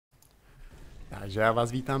Takže já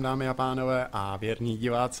vás vítám, dámy a pánové a věrní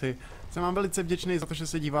diváci. Jsem vám velice vděčný za to, že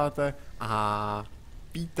se díváte a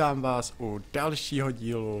vítám vás u dalšího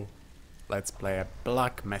dílu Let's Playe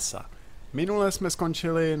Black Messa. Minule jsme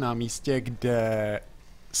skončili na místě, kde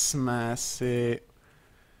jsme si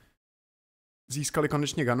získali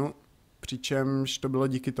konečně gunu, přičemž to bylo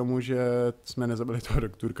díky tomu, že jsme nezabili toho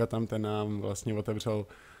doktorka, tam ten nám vlastně otevřel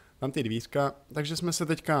tam ty dvířka, takže jsme se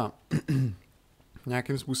teďka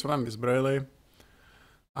nějakým způsobem vyzbrojili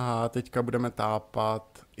a teďka budeme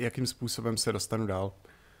tápat, jakým způsobem se dostanu dál.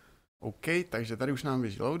 OK, takže tady už nám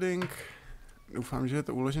běží loading. Doufám, že je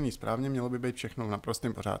to uložený správně, mělo by být všechno v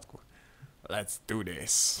naprostém pořádku. Let's do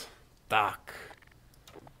this. Tak.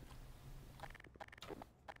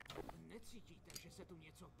 Necítíte, že se tu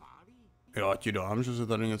něco pálí? Já ti dám, že se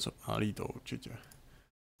tady něco pálí, to určitě.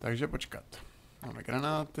 Takže počkat. Máme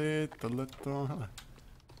granáty, tohleto, hele.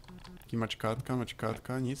 Taký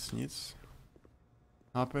mačkátka, nic.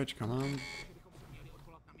 HPčka mám. Že bychom se měli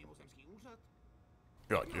odvolat na mimozemský úřad?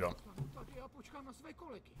 Já ti dám. Tady já počkám na své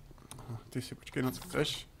kolegy. Ty si počkej, na co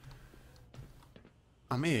chceš.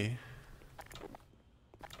 A my...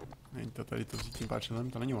 Není to tady to s tím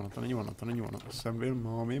páčelem, to není ono. Jsem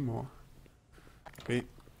byl mimo. OK.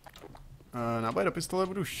 Náboje do pistole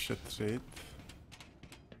budu šetřit.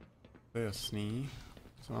 To je jasný.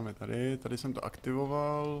 Co máme tady? Tady jsem to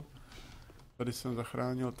aktivoval. Tady jsem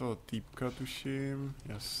zachránil toho týpka, tuším.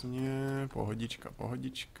 Jasně.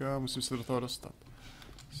 Pohodička. Musím se do toho dostat.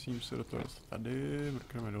 Tady.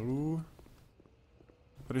 Mrkneme dolů.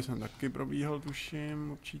 Tady jsem taky probíhal,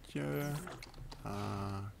 tuším, určitě.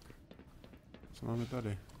 Tak. Co máme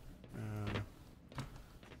tady?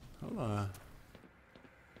 Hele.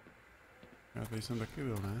 Já tady jsem taky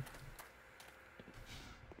byl, ne?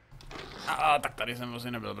 Tak tady jsem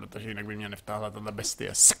vlastně nebyl, protože jinak by mě nevtáhla tato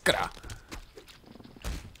bestie. Sakra!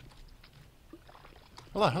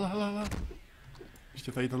 Hele.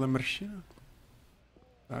 Ještě tady tahle mršina.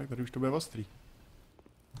 Tak, tady už to bude ostrý.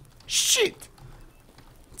 Shit!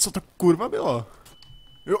 Co to kurva bylo?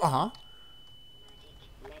 Jo, aha.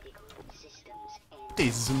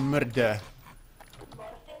 Ty zmrde.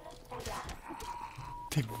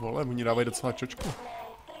 Ty vole, oni dávají docela čočku.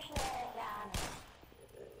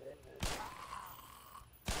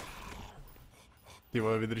 Ty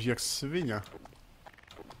vole, vydrží jak svině.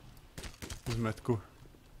 Z metku.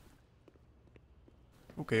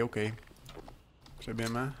 OK.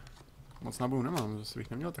 Přebijeme. Moc nábojů nemám, zase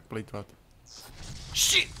bych neměl tak plejtvat.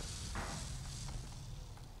 Shit!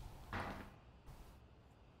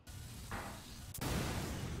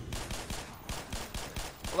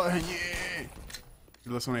 Lehni!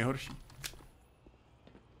 Tyhle jsou nejhorší.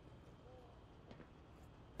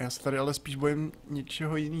 Já se tady ale spíš bojím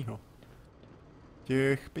něčeho jiného.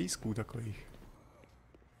 Těch pejsků takových.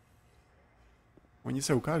 Oni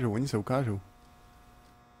se ukážou.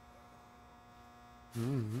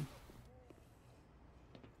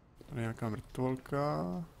 Tady je nějaká mrtvolka.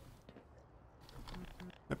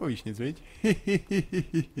 Nepovíš nic, viď?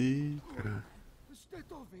 Jste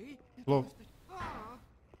to vy?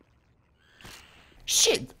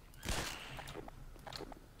 Shit!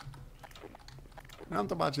 Nám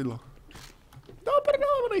to páčidlo. No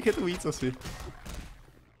prdele, jich je tu víc asi.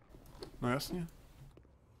 No jasně.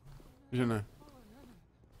 Že ne.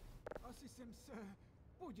 Asi jsem se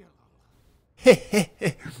podělal.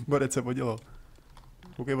 Borec se podělal.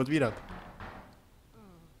 Koukej otvírat.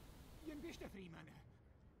 Jen běžte, Freemane.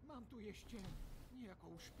 Mám tu ještě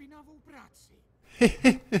nějakou špinavou práci.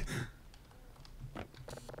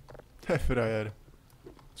 To je frajer.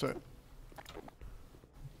 Co je?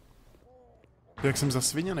 Jak jsem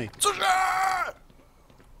zasviněnej. Cože?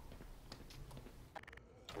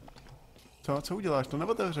 Co uděláš? To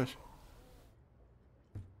neotevřeš.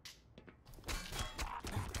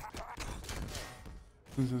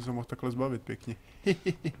 Jsem se mohl takhle zbavit pěkně.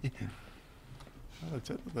 Ale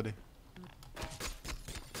co je to tady?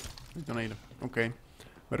 Teď to nejde. OK.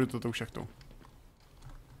 Beru to tou šachtou.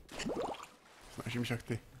 Snažím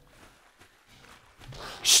šachty.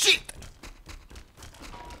 Shit!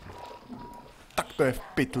 Tak to je v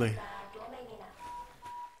pytli.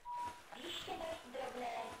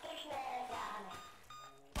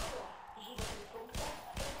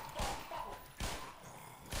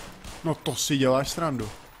 No to si děláš srandu.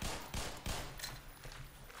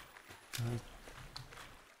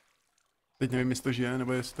 Teď nevím, jestli to žije,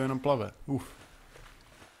 nebo jestli to jenom plave.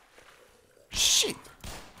 Shit!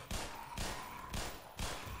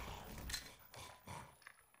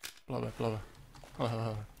 Plave.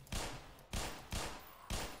 Hele.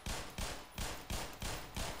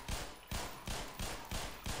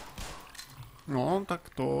 No, tak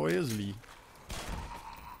to je zlý.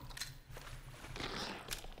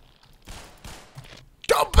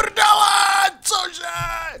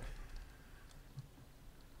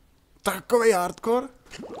 takovej hardcore?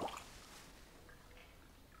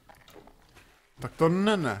 Tak to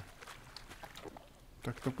ne.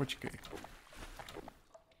 Tak to počkej.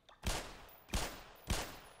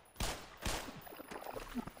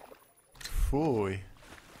 Fuj.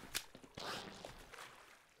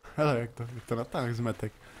 Hele, jak to natáh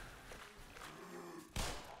zmetek.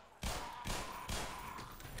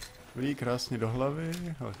 Vlí krásně do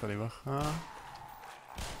hlavy, ale tady bacha.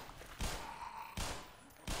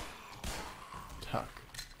 Tak.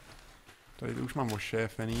 Tady to už mám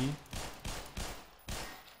ošéfený.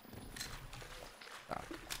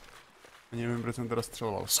 Tak. Ani nevím, proč jsem to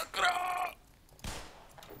rozstřeloval. Sakra!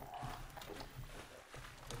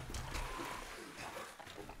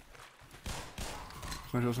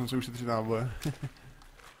 Snažil jsem se ušetřit náboje.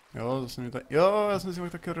 Jo, zase mi tady... Jo, já jsem si mohl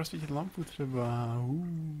taky rozsvítit lampu třeba.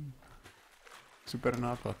 Super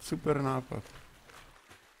nápad, super nápad.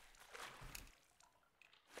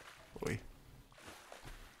 Oj.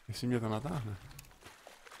 Jestli mě to natáhne.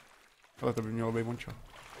 Ale to by mělo být vončo.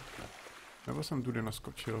 Nebo jsem tudy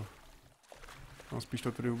naskočil. No spíš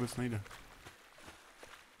to tudy vůbec nejde.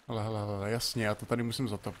 Ale jasně, já to tady musím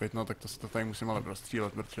zatopit, no tak to se to tady musím ale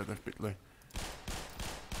rozstřílet, protože to je v pytli.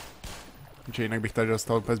 Protože jinak bych tady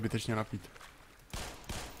dostal úplně zbytečně napít.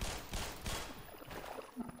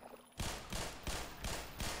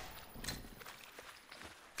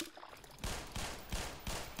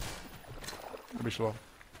 To by šlo.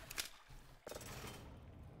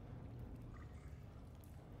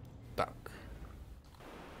 Tak.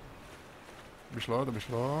 To by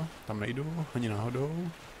šlo. Tam nejdu, ani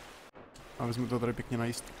náhodou. A vezmu to tady pěkně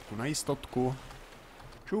na jistotku.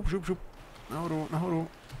 Šup.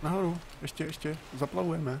 Nahoru. Ještě.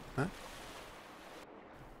 Zaplavujeme, ne?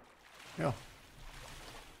 Jo.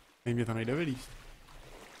 Mě to nejde vylízt.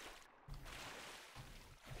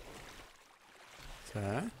 Co?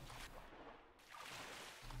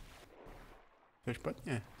 To je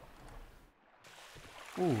špatně.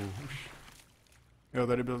 Už. Jo,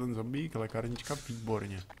 tady byl ten zombík, lékárnička,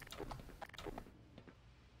 výborně.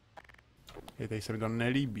 Hej, tady se mi to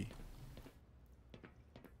nelíbí.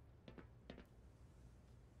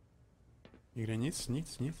 Nikde nic.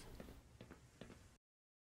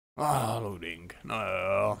 Loading. No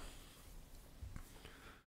jo.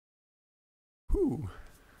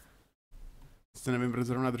 Sice nevím, proč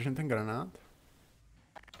zrovna držím ten granát.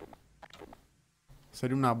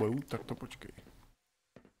 7 nábojů, tak to počkej.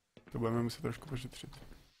 To budeme muset trošku pošetřit.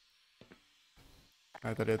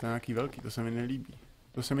 Ale tady je to nějaký velký, to se mi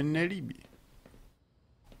nelíbí.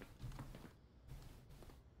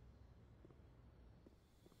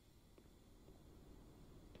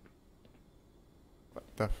 What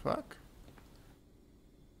the fuck?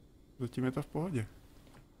 Zatím je to v pohodě.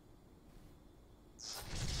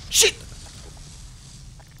 Shit!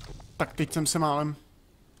 Tak teď jsem se málem...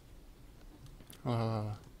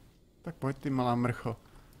 Tak pojď ty malá mrcho.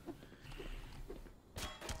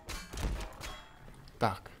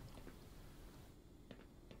 Tak.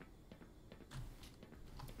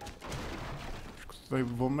 Trošku to tady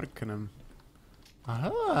omrknem.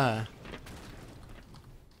 Aha.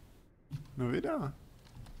 No vydá.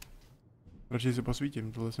 Radši si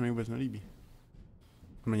posvítím, tohle se mi vůbec nelíbí.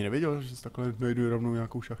 Jsem ani nevěděl, že si takhle dojdu rovnou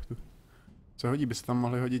nějakou šachtu. Co hodí, by se tam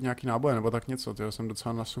mohli hodit nějaký náboje nebo tak něco, tyjo, jsem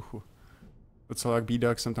docela na suchu. Docela jak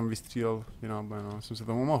bídák jsem tam vystřílel ty náboje, no, jsem se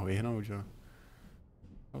tomu mohl vyhnout, že jo.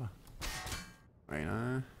 Ale.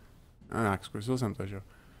 Ne. No, nějak zkusil jsem to, že jo.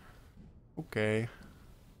 OK.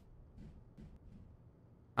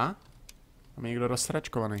 A? Tam je někdo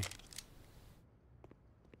rozsračkovaný.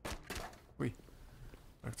 Uj.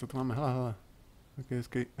 Tak co tu máme? Hele. Takový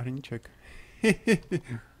hezký hrníček.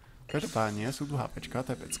 Každopádně jsou tu hápečka,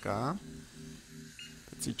 to je pecka.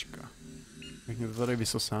 Pecička. Pěkně to tady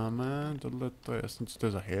vysosáme. Tohle to je jasný, co to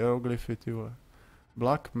je za hieroglyfy, ty vole.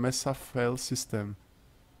 Black Messa file system.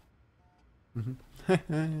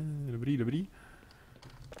 Dobrý.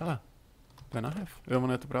 Hele, to je nahev. Jo,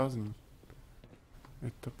 ono je to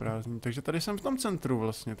prázdný. Takže tady jsem v tom centru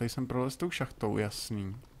vlastně. Tady jsem prolez tou šachtou,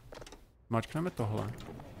 jasný. Máčkneme tohle.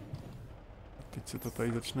 A teď se to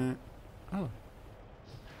tady začne... Hele.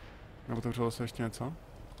 Nebo otevřelo se ještě něco?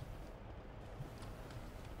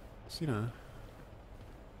 Asi ne.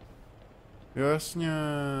 Jo, jasně.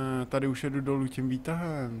 Tady už jedu dolů tím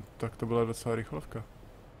výtahem. Tak to byla docela rychlovka.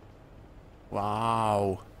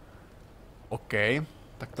 Wow. OK.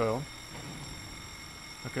 Tak to jo.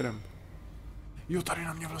 Tak jedem. Jo, tady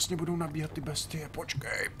na mě vlastně budou nabíhat ty bestie.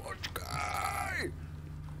 Počkej.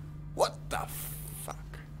 What the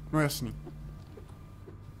fuck? No jasný.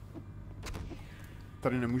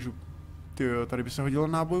 Tady nemůžu... Tyjo, tady by se hodilo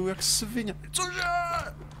nábojů jak svině. Cože?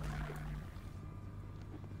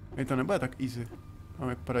 Hej, to nebude tak easy. Mám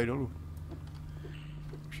jak padají dolů.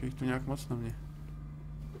 Už je jich to nějak moc na mě.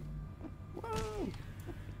 Wow.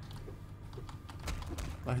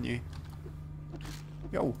 Lehni.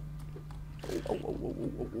 Jau.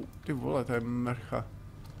 Ty vole, to je mrcha.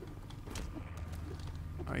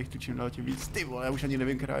 A jich tu čím dál tím víc. Ty vole, já už ani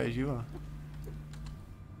nevím, která je živá.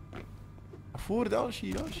 A furt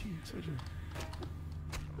další, cože.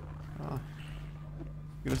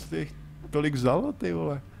 Kde jsi těch tolik vzalo, ty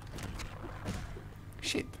vole?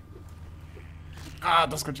 Shit.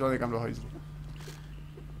 To skočila někam do hajzlu.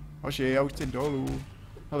 Hoši, já už chci dolů.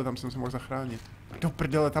 Ale tam jsem se mohl zachránit. Do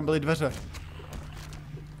prdele, tam byly dveře.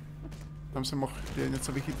 Tam jsem mohl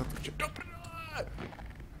něco vychytat. Do prdele!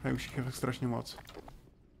 Hej, už jich je fakt strašně moc.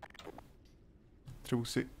 Třeba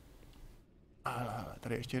si...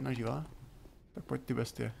 tady je ještě jedna živá. Tak pojď ty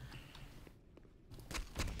bestie.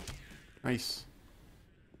 Nice.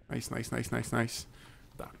 Nice.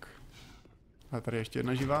 Tak. A tady je ještě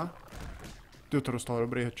jedna živá. Ty to dostal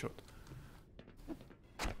dobrý headshot.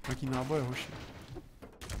 Jaký náboje, hoši.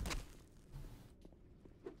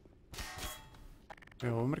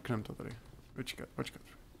 Jo, mrknem to tady. Počkat.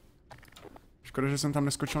 Škoda, že jsem tam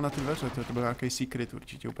neskočil na ty dveře, to byl nějaký secret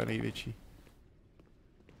určitě úplně největší.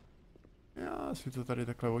 Já si to tady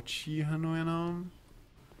takhle očíhnu jenom.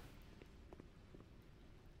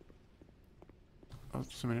 A to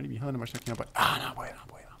se mi nelíbí, hele, nemáš nějaký náboj. Náboje.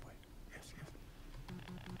 Yes.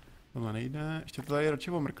 Tohle nejde, ještě to tady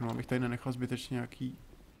radši omrknu, abych tady nenechal zbytečně nějaký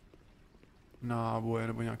náboje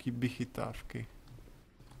nebo nějaký vychytávky.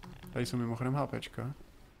 Tady jsou mimochodem HPčka.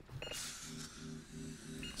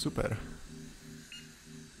 Super.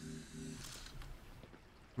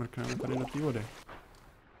 Mrkneme tady do té vody.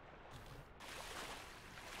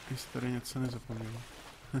 Jestli tady něco nezapomněl.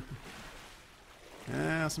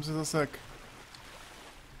 Já jsem se zasek.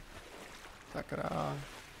 Sakra.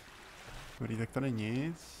 Dobrý, tak tady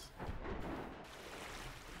nic.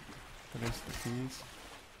 Tady je taky nic.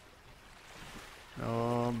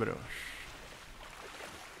 Dobroš.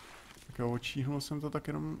 Tak jo, očíhnul jsem to tak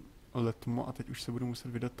jenom letmo a teď už se budu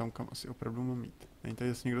muset vydat tam, kam asi opravdu mám jít. Není tady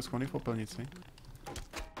zase někdo schovaný v popelnici?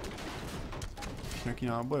 Už nějaký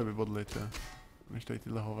náboje vybodlit, jo. Než tady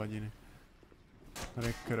tyhle hovadiny. Tady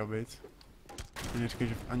je krabic. Mě říkají,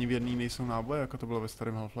 že ani v jedný nejsou náboje, jako to bylo ve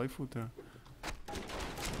starém Half-Lifeu, jo.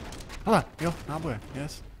 Hele, jo, náboje,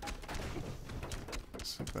 yes.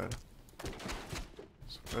 Super.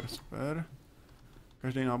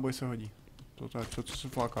 Každý náboj se hodí. To je to, co se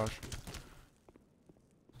flákáš.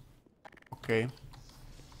 OK.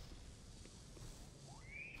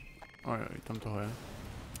 Ojoj, tam toho je.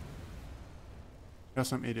 Já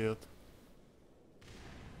jsem idiot.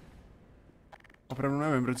 Opravdu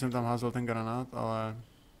nevím, proč jsem tam házel ten granát, ale...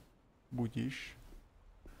 Budíš.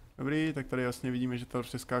 Dobrý, tak tady jasně vidíme, že to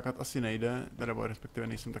prostě skákat asi nejde. Nebo respektive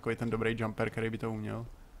nejsem takový ten dobrý jumper, který by to uměl.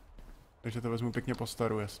 Takže to vezmu pěkně po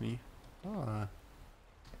staru, jasný. Ale...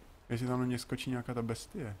 Jestli tam na mě skočí nějaká ta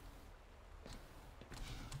bestie.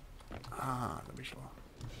 To by šlo.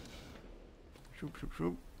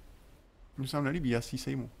 Šup. Mně se tam nelíbí, já si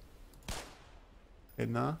sejmu.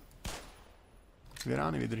 1. 2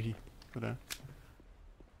 rány vydrží. To jde.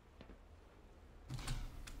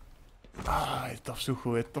 Je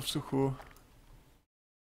to v suchu.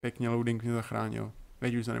 Pěkně loading mě zachránil.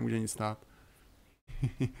 Teď už se nemůže nic stát.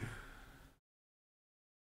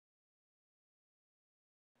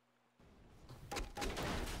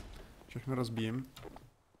 Všechno rozbijím.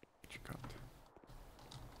 Čekat.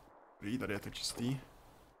 Tady je to čistý.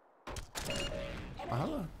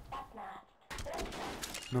 Aha.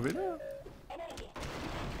 No video.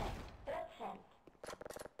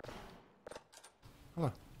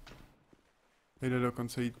 Hele. Jde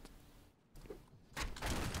dokonce jít.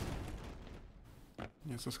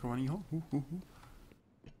 Něco schovaného?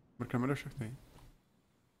 Mrkneme do všechny.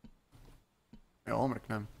 Jo,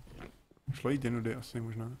 mrknem. Šlo jít jenudy asi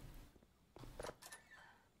možná.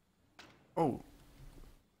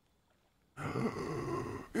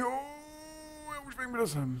 Jo, já už vím, kde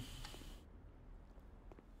jsem.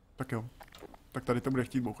 Tak jo. Tak tady to bude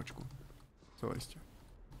chtít bouchačku. Celé jistě.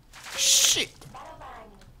 Shit!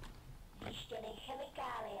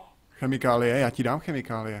 Chemikálie, já ti dám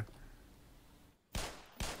chemikálie.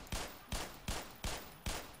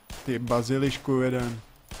 Ty bazilišku jeden.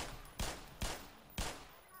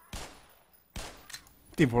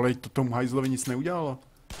 Ty vole, to tomu hajzlovi nic neudělalo.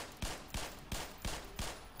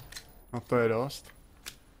 No to je dost.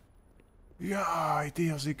 Jaj, ty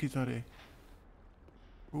jazyky tady.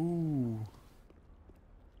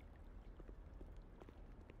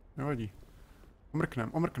 Nevadí.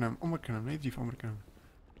 Omrknem, nejdřív omrknem.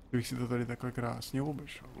 Kdybych si to tady takhle krásně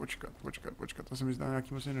obešel. Počkat, to se mi zdá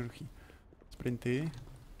nějaký moc jednoduchý. Sprinty.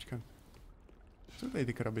 Počkat. Co tady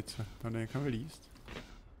ty krabice? Tady někam vylízt?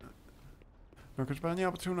 No každopádně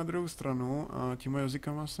já potřebuji na druhou stranu a těma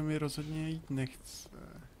jazykama se mi rozhodně jít nechce.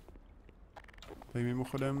 Tady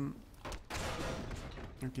mimochodem...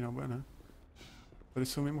 Nějaký náboje, ne? Tady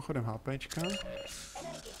jsou mimochodem HPčka.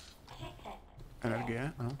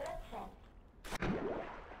 Energie, ano.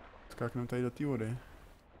 Skáknu tady do té vody.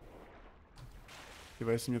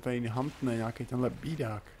 Tyba, jestli mě tady nehamtne nějaký tenhle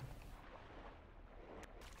bídák.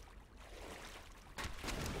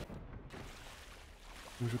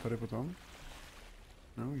 Můžu tady potom?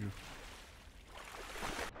 Nemůžu.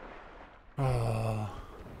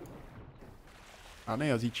 A ne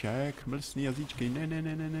jazyček, mlsný jazyčky,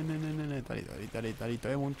 ne, tady, to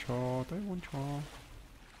je vončo,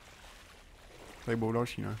 Tady budou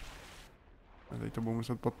další, ne? A tady to budu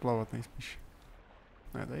muset podplavat nejspíš.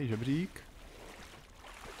 Ne, tady žebřík.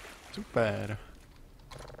 Super.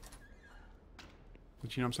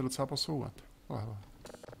 Začínám se docela posouvat. Hele.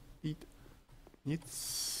 Jít.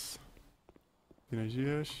 Nic. Ty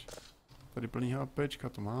nežiješ. Tady plný HPčka,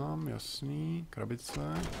 to mám, jasný.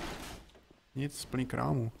 Krabice. Nic, plný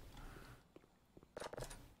krámu.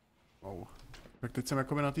 Wow. Tak teď jsem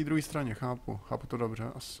jakoby na té druhé straně, chápu to dobře,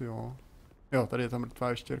 asi jo. Jo, tady je ta mrtvá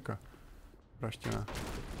ještěrka. Praštěná.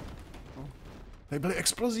 No. Tady byly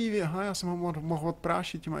explozívy, aha, já jsem ho mohl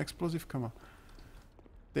odprášit těma explozivkama.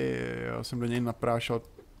 Ty, já jsem do něj naprášel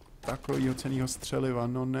takovýho cenného střeliva,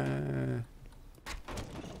 no ne.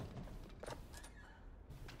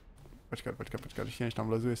 Počkat, ještě než tam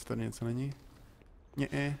vlezu, jestli tady něco není.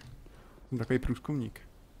 Jsem takový průzkumník.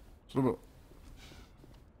 Co to bylo?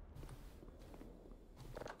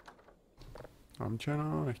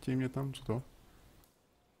 Amčeno, nechtějí mě tam, co to?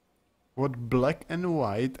 What black and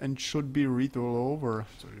white and should be read all over.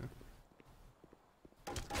 Cože?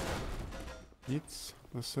 Nic,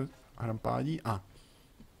 zase hrampádí.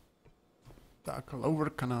 Tak, lower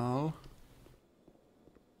kanál.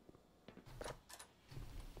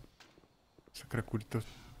 Sakra, kudy to...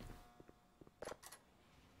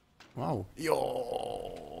 Wow. Jo.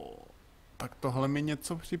 Tak tohle mi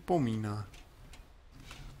něco připomíná.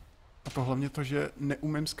 A to hlavně to, že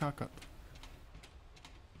neumím skákat.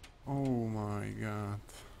 Oh my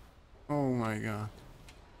god.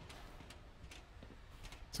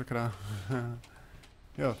 Sakra.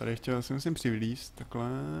 Jo, tady ještě si musím přivlíst, takhle.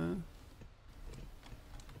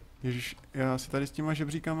 Ježiš, já si tady s těma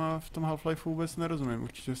žebříkama v tom Half-Life vůbec nerozumím.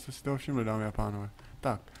 Určitě jste si toho všimli, dámy a pánové.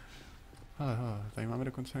 Tak. Hele, tady máme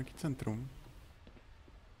dokonce nějaký centrum.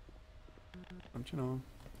 Tamčeno.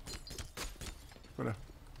 Škoda.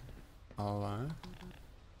 Ale...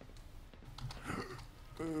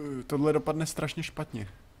 tohle dopadne strašně špatně.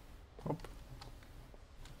 Hop.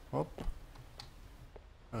 Hop.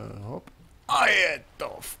 A je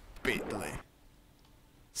to v pytli.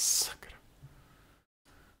 Sakra.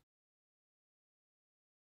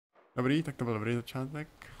 Dobrý, tak to byl dobrý začátek.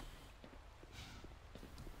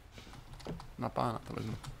 Na pána to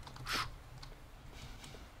vezmu.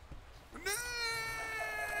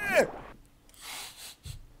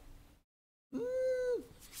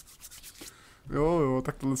 Jo,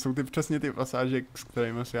 tak tohle jsou přesně ty pasáže, s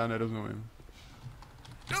kterými si já nerozumím.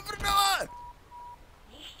 Do prdele!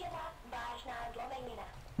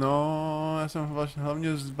 No, já jsem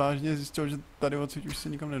hlavně vážně zjistil, že tady odsud už se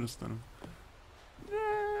nikam nedostanu.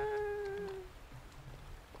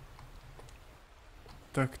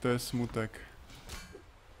 Tak to je smutek.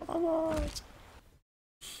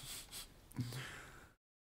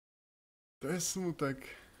 To je smutek.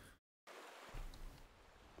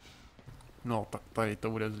 No, tak tady to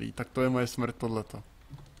bude zlý. Tak to je moje smrt tohleto.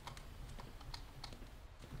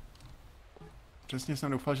 Přesně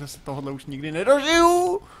jsem doufal, že se tohle už nikdy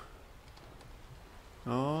nedožiju.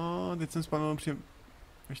 No, teď jsem spadnul při...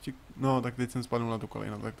 Ještě... No, tak teď jsem spadnul na tu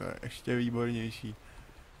kolinu, tak to je ještě výbornější.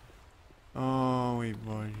 Můj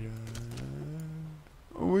bože.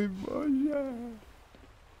 Můj bože.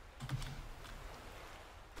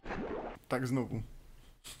 Tak znovu.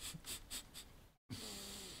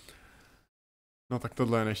 No tak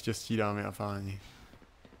tohle je neštěstí, dámy a páni.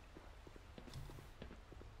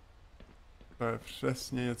 To je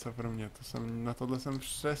přesně něco pro mě. Na tohle jsem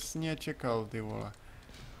přesně čekal, ty vole.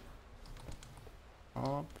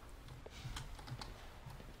 Hop.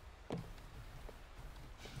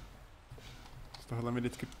 Z tohle mi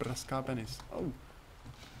vždycky praská penis.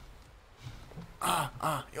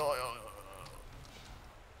 Jo.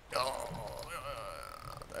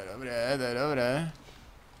 To je dobré.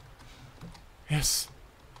 Yes.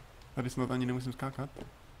 Tady snad ani nemusím skákat.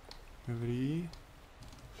 Dobrý.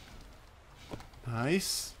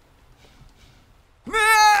 Nice. Ne!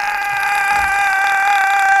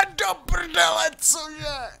 Do prdele,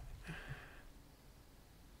 cože?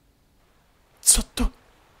 Co to?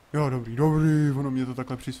 Jo, dobrý, ono mě to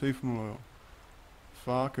takhle přisejfnulo, jo.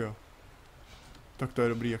 Fakt, jo. Tak to je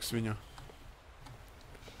dobrý jak svině.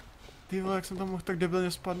 Ty vole, jak jsem tam mohl tak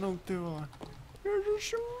debilně spadnout, ty vole.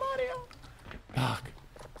 Ježišmarja. Tak.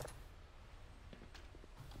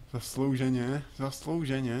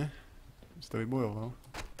 Zaslouženě. Jste vybojoval.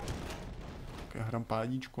 Tak já hrám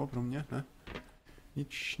pádíčko pro mě, ne?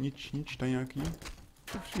 Nič, tady nějaký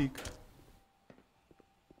kufřík.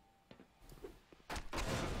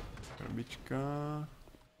 Krabička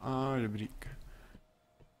a žebřík.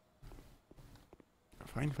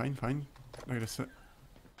 Fajn. Tak kde se...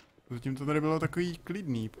 Zatím to tady bylo takový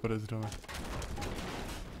klidný, podezřelé.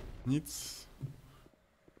 Nic.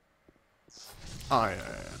 A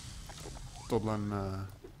je. Tohle ne.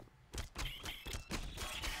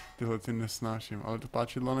 Tyhle ty nesnáším, ale to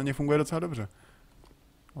páčidlo na ně funguje docela dobře.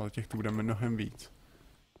 Ale těch tu bude mnohem víc.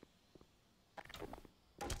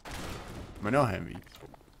 Mnohem víc.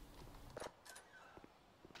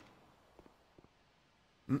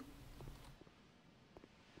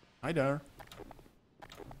 Hi there.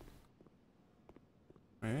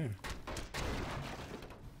 Hey.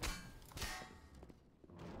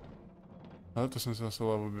 Ale to jsem se zase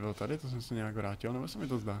objevil tady, to jsem se nějak vrátil, nebo se mi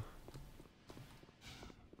to zdá?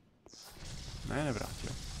 Ne,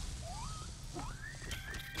 nevrátil.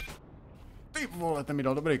 Ty vole, ten mi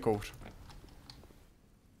dal dobrý kouř.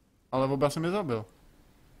 Ale oba jsem je zabil.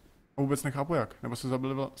 A vůbec nechápu jak, nebo se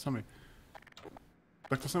zabili sami.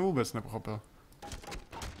 Tak to jsem vůbec nepochopil.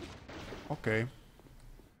 OK.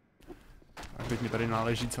 A teď mi tady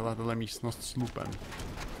náleží celá tato místnost s lupem.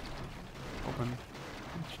 Open.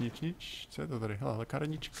 Nič. Co je to tady? Hele,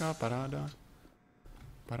 lékárnička, paráda.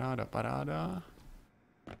 Paráda.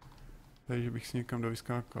 Takže bych si někam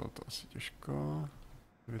dovyskákal, to asi těžko.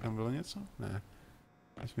 Kdyby tam bylo něco? Ne.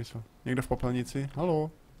 Nesmysl. Někdo v popelnici?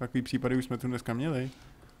 Haló? Takový případy už jsme tu dneska měli.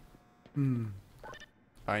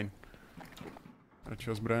 Fajn.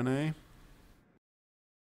 Radši ozbrojený.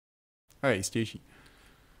 A je jistější.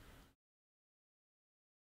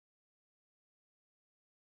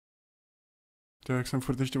 To jak jsem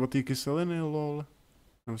furt ještě od té kyseliny, lol.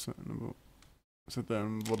 Nebo se to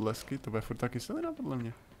jen od lesky, to bude furt ta kyselina podle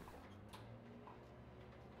mě.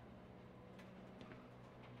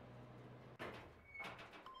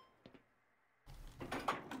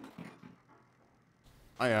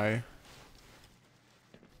 Ajaj.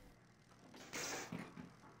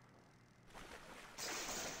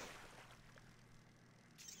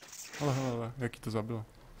 Ale, jaký to zabilo?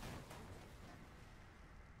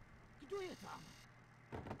 Kdo je tam?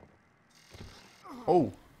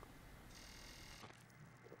 Oh.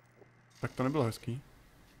 Tak to nebylo hezký.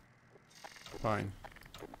 Fajn.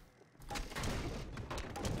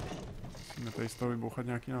 Musíme tady z toho vybouchat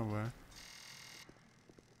nějaký náboje.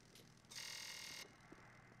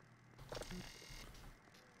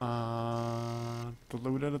 A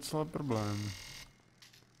tohle bude docela problém.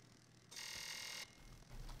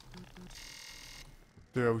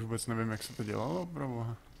 Ty, já už vůbec nevím, jak se to dělalo,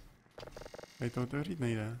 proboha. Tady to otevřít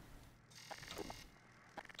nejde.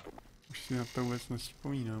 Už si na to vůbec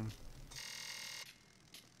nevzpomínám.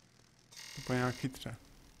 To je nějak chytře.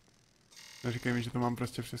 Neříkej mi, že to mám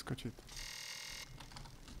prostě přeskočit.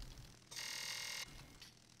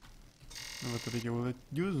 Nebo to teď vůbec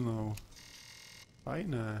dňuznou.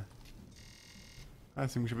 Fajné. A já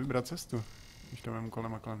si můžu vybrat cestu, když to mám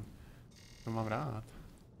kolem a kolem. To mám rád.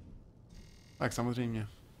 Tak samozřejmě.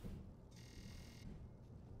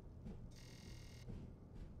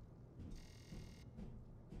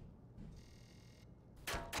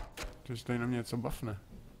 Což tady na mě něco bafne.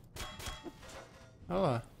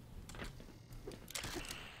 Hele.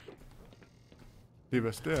 Ty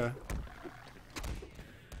bestie.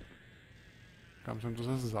 Kam jsem to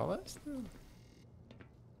zase zalez?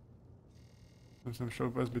 Jsem šel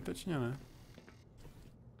úplně zbytečně, ne?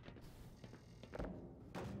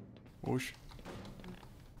 Už.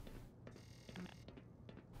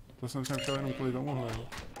 To jsem sem šel jenom kvůli tomuhle, jo.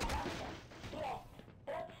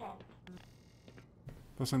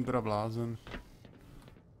 To jsem teda blázen.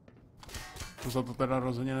 To za to teda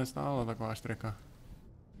rozhodně nestálo, taková štreka.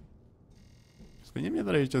 Stejně mě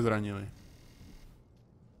tady ještě zranili.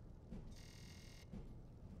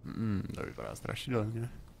 To vypadá strašidelně.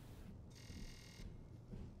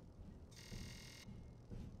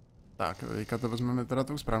 Tak, teďka to vezmeme teda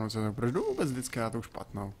tou správnou cestou. Proč jdu vůbec vždycky já tou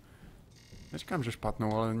špatnou? Neříkám, že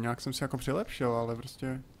špatnou, ale nějak jsem si jako přilepšil, ale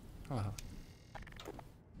prostě... Hele.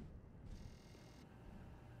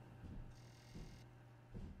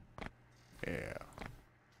 Yeah.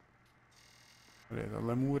 Tady je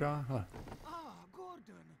tahle můra, hele.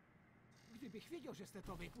 Gordon. Kdybych věděl, že jste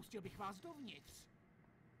to vy, pustil bych vás dovnitř.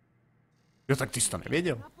 Jo, tak ty jsi to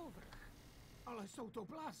nevěděl. Na povrch. Ale jsou to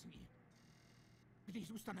blázni. Když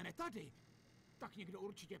zůstaneme tady, tak někdo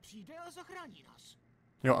určitě přijde a zachrání nás.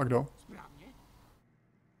 Jo, a kdo? Správně?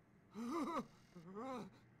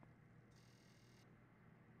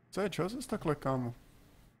 Co je, čeho jsi takhle, kámo?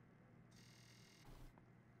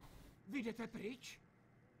 Vy jdete pryč?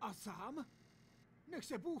 A sám? Nech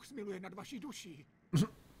se Bůh smiluje nad vaší duší.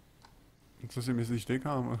 Co si myslíš ty,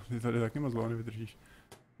 kámo? Ty tady taky moc dlouho nevydržíš.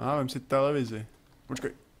 Vem si televizi.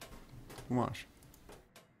 Počkej. Tu máš.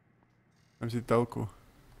 Vem si telku.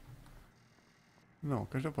 No,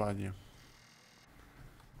 každopádně.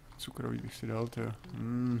 Cukrový bych si dal, tyjo.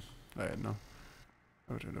 To je jedno.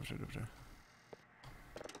 Dobře.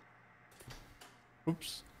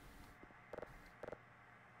 Ups.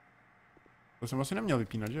 To jsem asi neměl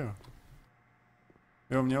vypínat, že jo?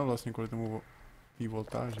 Jo, měl vlastně kvůli tomu té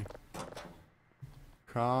voltáži.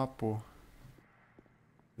 Chápu.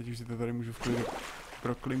 Teď už si to tady můžu v klidu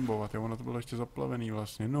proklimbovat, jo? Ono to bylo ještě zaplavený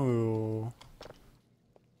vlastně, no jo.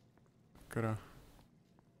 Sakra.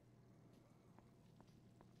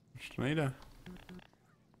 Už to nejde.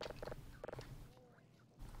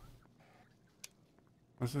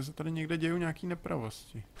 Vlastně se tady někde dějou nějaký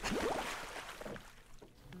nepravosti.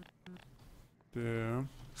 Jo.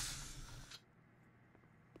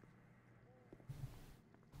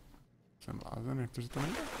 Jsem blázen, jak to, že to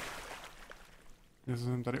nejde? Něco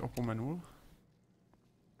jsem tady opomenul.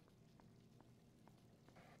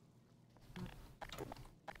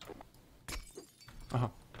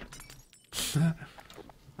 Aha.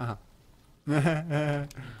 Aha.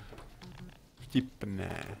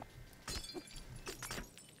 Vtipné.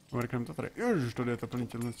 Mrknem to tady. Jož, tady je to plný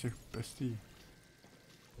těchto z těch pestí.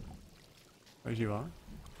 Je živá?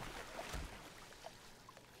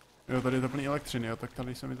 Jo, tady je to plný elektřiny, jo, tak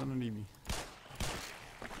tady se mi to nelíbí.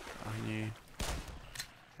 Ahni.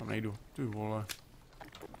 Tam nejdu. Ty vole.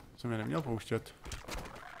 Jsem je neměl pouštět.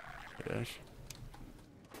 Jdeš.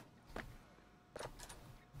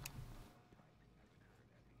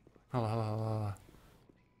 Hele.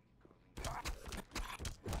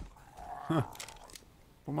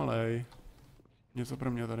 Pomalej. Něco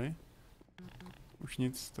pro mě tady? Už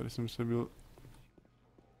nic, tady jsem se byl...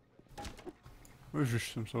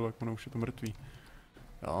 Už jsem se tak, ono už je to mrtvý.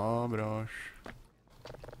 Dobroš.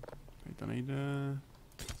 Tady to nejde.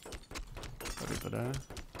 Tady to jde.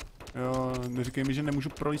 Jo, neříkej mi, že nemůžu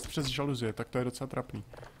prolíst přes žaluzie, tak to je docela trapný.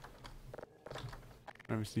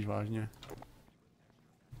 Nemyslíš vážně?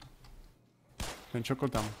 Ten čokol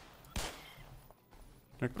tam.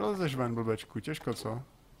 Jak prolezeš ven, blbečku? Těžko, co?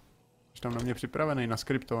 Jsi tam na mě připravený,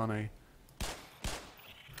 naskriptovaný.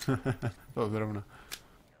 To zrovna.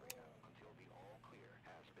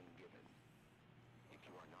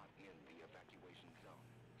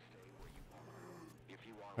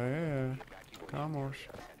 Kámoš.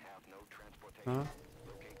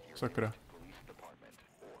 Sakra.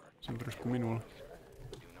 Jsem trošku minul.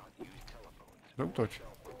 Zautoč.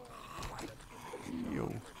 Jo.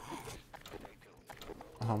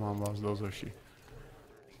 Aha, mám vás do zoši.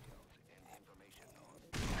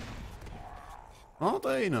 No, to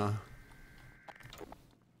je jiná.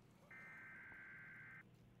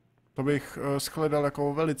 To bych shledal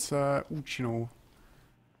jako velice účinnou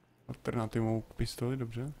alternativou k pistoli,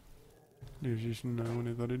 dobře. Ježiš, ne, on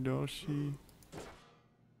je tady další.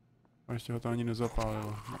 A ještě ho to ani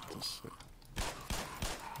nezapálilo. No to se...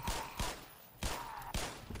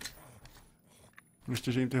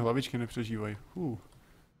 Ještě, že jim ty hlavičky nepřežívají.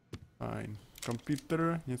 Fajn.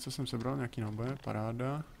 Computer, něco jsem sebral, nějaký náboje,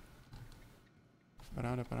 paráda.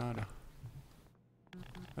 Paráda.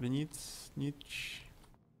 Tady nic.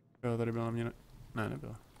 Jo, tady byla na mě... Ne,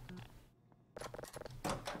 nebyla.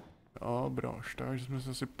 Dobroš, takže jsme se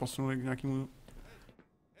asi posunuli k nějakému...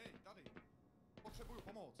 Hej, tady. Potřebuju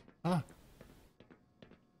pomoc. Hele.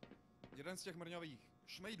 Jeden z těch mrňavých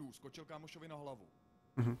šmejdů skočil kámošovi na hlavu.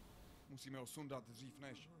 Musíme ho sundat dřív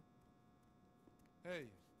než... Hej,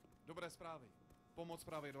 dobré zprávy. Pomoc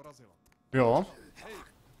právě dorazila. Jo. Hej,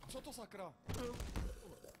 co to sakra?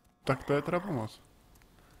 Tak to je teda pomoc.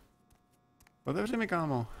 Otevři mi,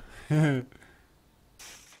 kámo.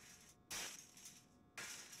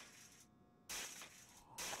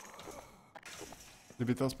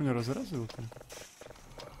 Kdyby to aspoň rozrazil, ten.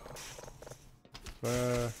 To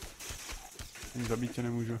je... Ani zabít tě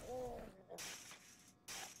nemůžu.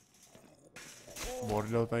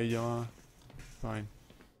 Bordel tady dělá. Fajn.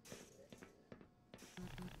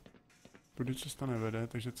 Tudy cesta nevede,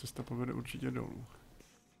 takže cesta povede určitě dolů.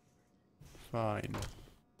 Fajn.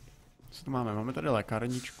 Co tu máme? Máme tady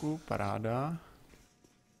lékárničku, paráda.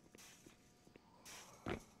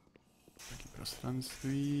 Taky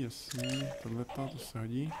prostranství, jasný. Tohleto, to se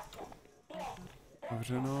hodí.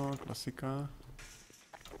 Zavřeno, klasika.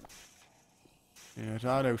 Je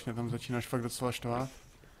řáde, už mě tam začínáš fakt docela štvát.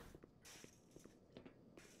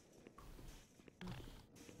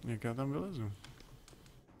 Jak já tam vylezu?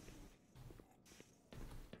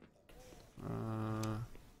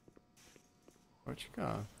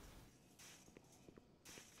 Počkat.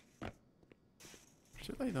 Proč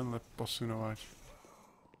je tady tenhle posunovač?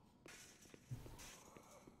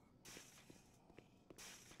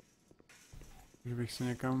 Že bych se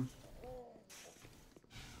někam...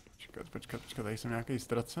 Počkat, tady jsem nějaký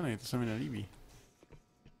ztracený, to se mi nelíbí.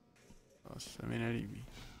 To se mi nelíbí.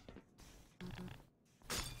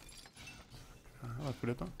 Ale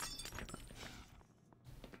půjde to?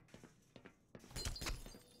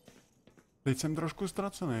 Teď jsem trošku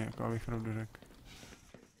ztracený, jako abych pravdu řekl.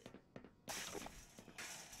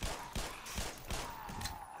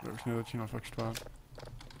 To už mě začíná fakt štvát.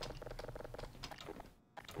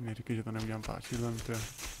 Mi říkej, že to neudělám páčidlem, ty.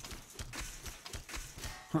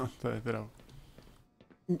 To je teda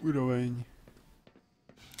úroveň.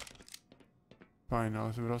 Fajn,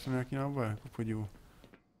 ale sebral jsem nějaký náboje, ku podivu.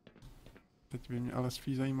 Teď by mě ale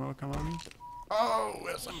spíš zajímalo, kam mám jít.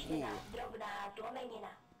 Já jsem cool.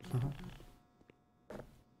 Aha.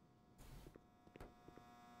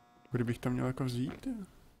 Kdybych tam měl jako vzít?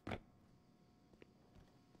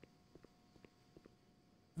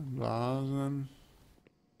 Blázen.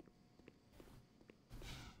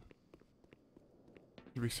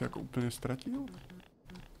 Že bych se jako úplně ztratil?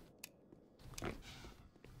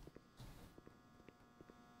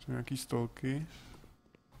 Jsou nějaký stolky.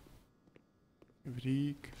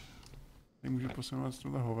 Vřík. Tady můžu posunovat s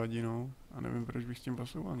touhle hovadinou. A nevím, proč bych s tím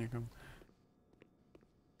posouval někam.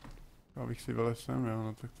 Abych si vylez sem, jo,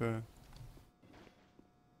 no tak to je...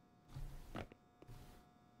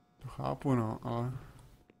 To chápu, no, ale...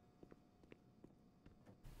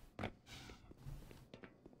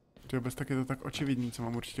 Tyjo, bez tak je to tak očividný, co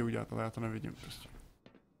mám určitě udělat, ale já to nevidím prostě.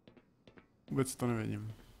 Vůbec to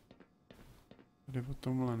nevidím. Tady o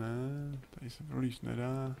tomhle ne, tady se prolíst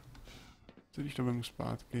nedá. Co když to vemu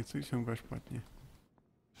zpátky, co když se úplně špatně?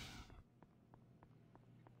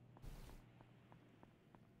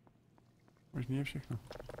 Možný je všechno.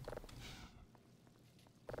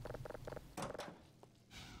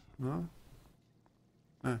 No?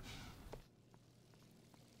 Ne.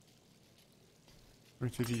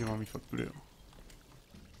 Proč si říct, že mám mít fakt video?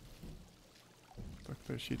 Tak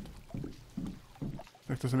to je shit.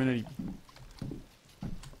 Tak to se mi nelíbí.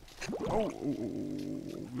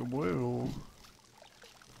 Do boje, jo.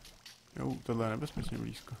 Jo, tohle je nebezpečně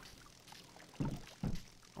blízko.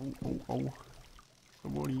 To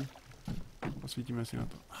bolí. Posvítíme si na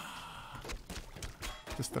to.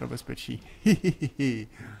 Testa do bezpečí.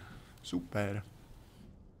 Super.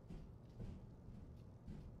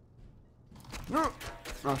 No,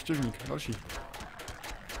 návštěvník, další.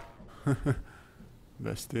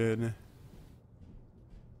 Bestie jedne.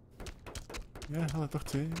 Hele, to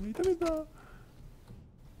chci, dejte mi to.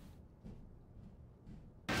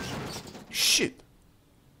 Shit.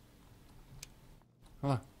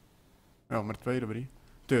 Hele. Jo, mrtvej, dobrý.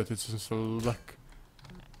 Tyjo, teď co jsem se lek.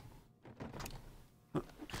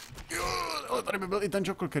 Jo, ale tady by byl i ten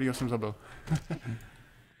čokol, kterýho jsem zabil.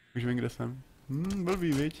 Už vím, kde jsem.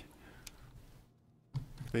 Blbý, viď?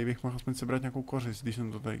 Tady bych mohl aspoň sebrat nějakou kořist, když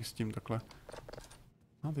jsem to tady s tím takhle.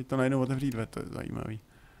 No, teď to najednou otevřít dveře, to je zajímavý.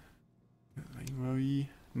 Zajímavý.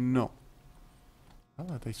 No.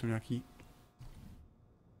 Ale tady jsou nějaký...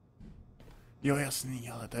 Jo, jasný,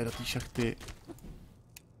 ale to je do té šachty.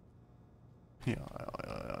 Jo,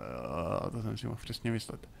 to jsem si mohl přesně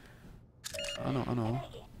myslet. Ano.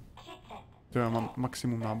 To já mám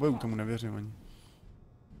maximum nábojů, tomu nevěřím ani.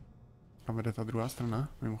 A vede ta druhá strana,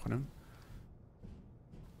 mimochodem.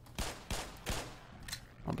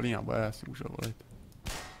 Mám plný náboje, já si můžu dovolit.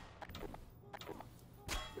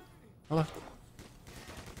 Ale.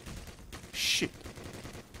 Shit.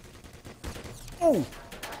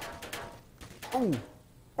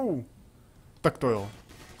 Tak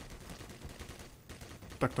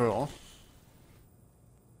to jo.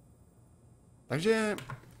 Takže,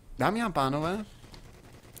 dámy a pánové,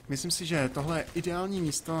 myslím si, že tohle je ideální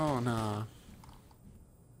místo na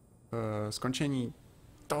skončení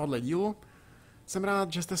tohohle dílu. Jsem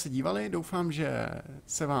rád, že jste se dívali, doufám, že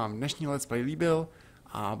se vám dnešní let's play líbil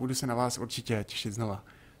a budu se na vás určitě těšit znova.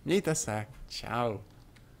 Mějte se, čau.